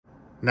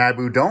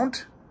NABU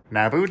don't,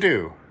 NABU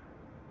do.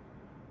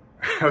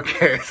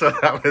 Okay, so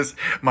that was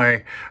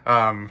my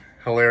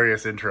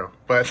hilarious intro,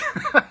 but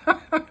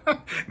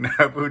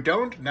NABU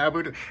don't,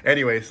 NABU do.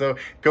 Anyway, so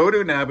go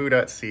to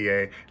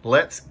nabu.ca.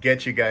 Let's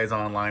get you guys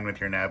online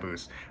with your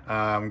NABUs.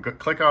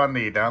 Click on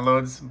the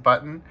downloads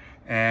button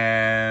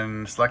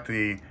and select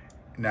the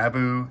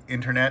NABU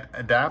Internet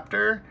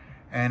Adapter.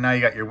 And now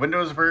you got your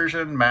Windows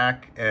version,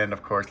 Mac, and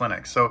of course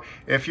Linux. So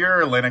if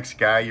you're a Linux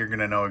guy, you're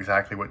gonna know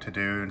exactly what to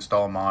do.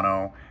 Install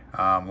Mono,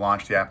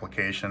 launch the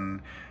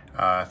application,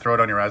 throw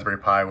it on your Raspberry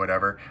Pi,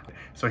 whatever.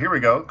 So here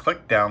we go,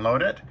 click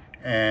download it,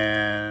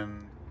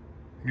 and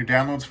your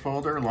downloads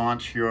folder,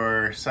 launch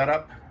your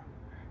setup.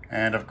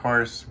 And of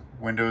course,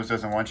 Windows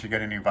doesn't want you to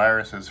get any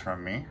viruses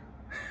from me.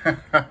 We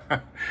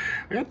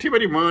got too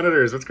many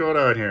monitors, what's going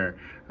on here?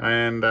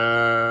 And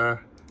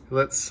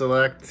let's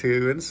select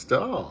to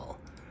install.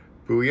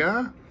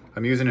 Booyah.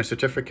 I'm using a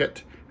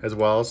certificate as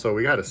well, so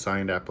we got a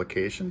signed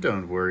application.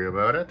 Don't worry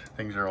about it.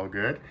 Things are all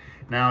good.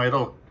 Now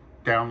it'll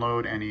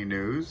download any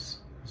news.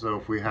 So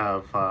if we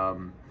have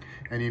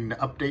any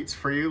updates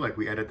for you, like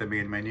we edit the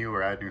main menu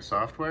or add new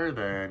software,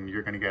 then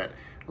you're going to get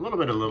a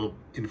little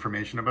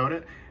information about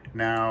it.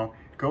 Now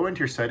go into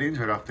your settings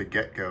right off the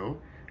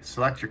get-go.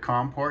 Select your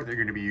COM port that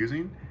you're going to be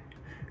using.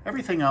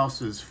 Everything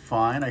else is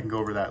fine. I can go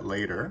over that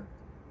later.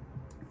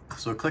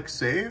 So click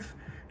save,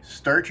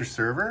 start your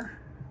server.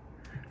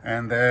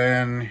 And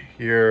then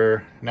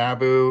your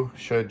NABU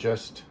should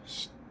just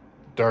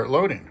start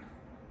loading.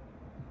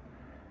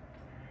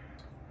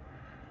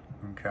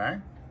 Okay,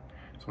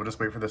 so we'll just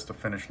wait for this to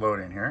finish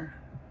loading here.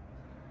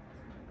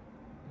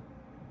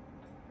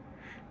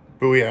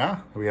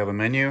 Booyah, we have a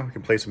menu, we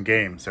can play some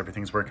games,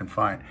 everything's working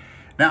fine.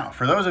 Now,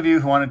 for those of you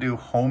who want to do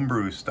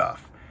homebrew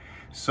stuff,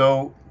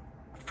 so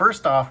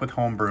first off with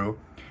homebrew,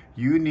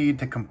 you need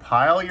to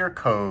compile your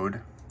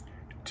code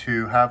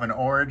to have an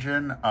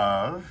origin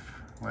of,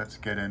 let's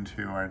get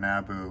into our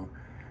NABU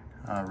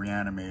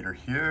reanimator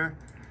here.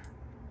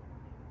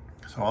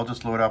 So I'll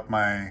just load up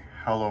my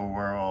hello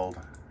world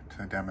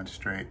to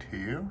demonstrate to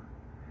you.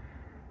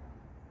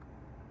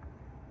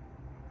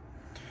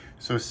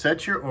 So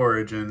set your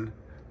origin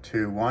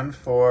to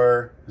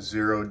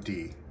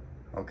 140D,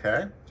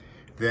 okay?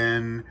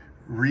 Then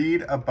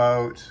read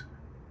about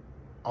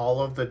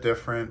all of the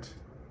different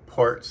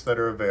ports that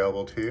are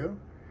available to you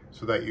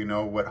so that you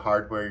know what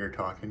hardware you're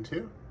talking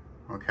to,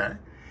 okay?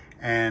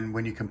 And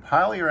when you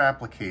compile your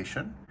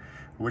application,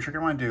 what you're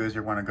going to do is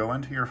you're going to go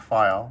into your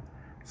file,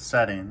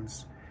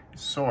 settings,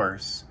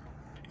 source,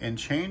 and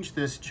change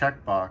this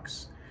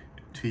checkbox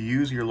to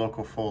use your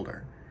local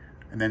folder.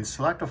 And then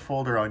select a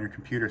folder on your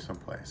computer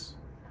someplace.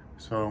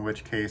 So in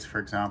which case, for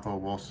example,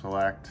 we'll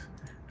select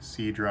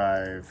C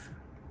drive,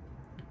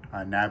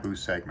 NABU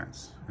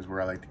segments is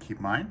where I like to keep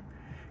mine.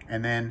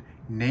 And then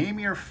name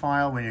your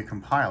file when you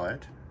compile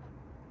it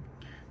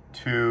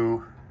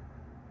to,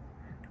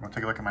 we'll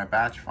take a look at my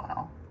batch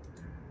file.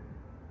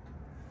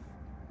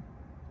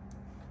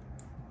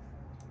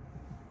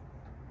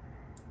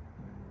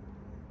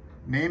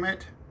 Name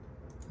it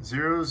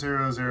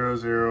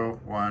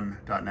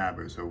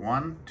 00001.nabu. So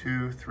 1,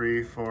 2,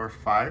 3, 4,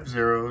 5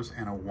 zeros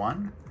and a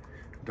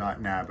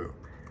 1.nabu.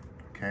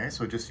 Okay,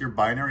 so just your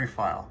binary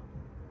file.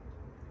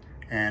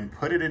 And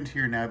put it into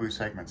your NABU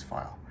segments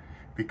file.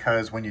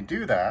 Because when you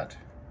do that,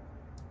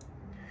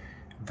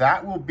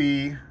 that will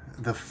be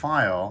the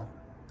file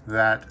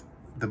that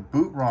the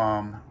boot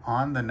ROM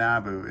on the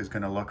NABU is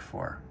going to look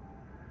for.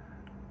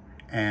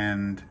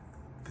 And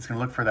it's going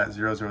to look for that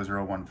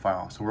 0001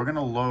 file. So we're going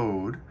to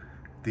load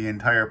the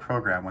entire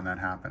program when that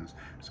happens.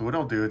 So what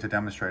I'll do to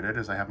demonstrate it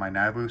is I have my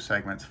NABU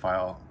segments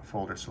file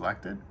folder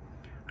selected.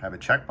 I have a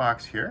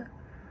checkbox here.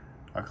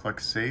 I'll click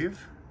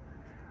save.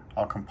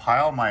 I'll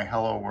compile my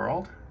hello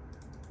world.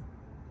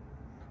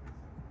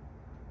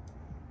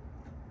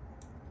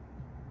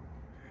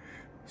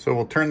 So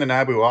we'll turn the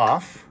NABU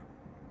off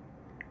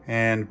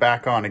and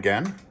back on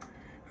again.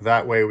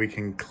 That way we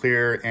can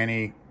clear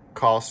any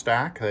call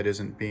stack that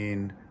isn't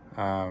being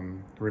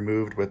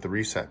removed with the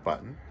reset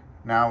button.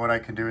 Now what I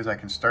can do is I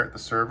can start the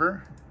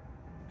server.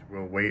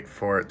 We'll wait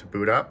for it to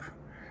boot up.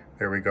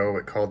 There we go,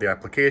 it called the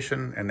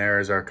application, and there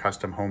is our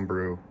custom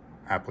HomeBrew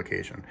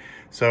application.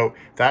 So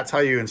that's how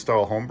you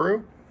install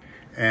HomeBrew.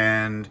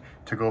 And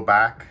to go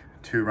back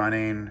to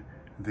running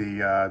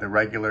the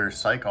regular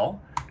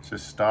cycle,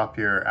 just stop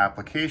your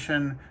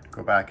application,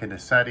 go back into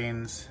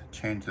settings,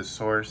 change the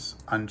source,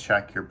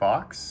 uncheck your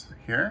box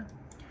here.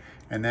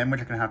 And then what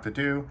you're gonna have to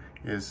do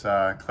is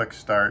click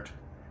start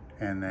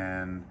and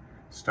then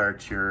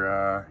start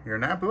your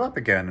NABU up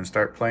again and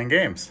start playing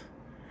games.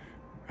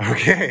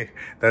 Okay,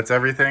 that's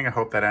everything. I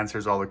hope that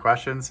answers all the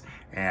questions,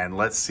 and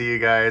let's see you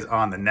guys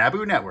on the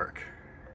NABU Network.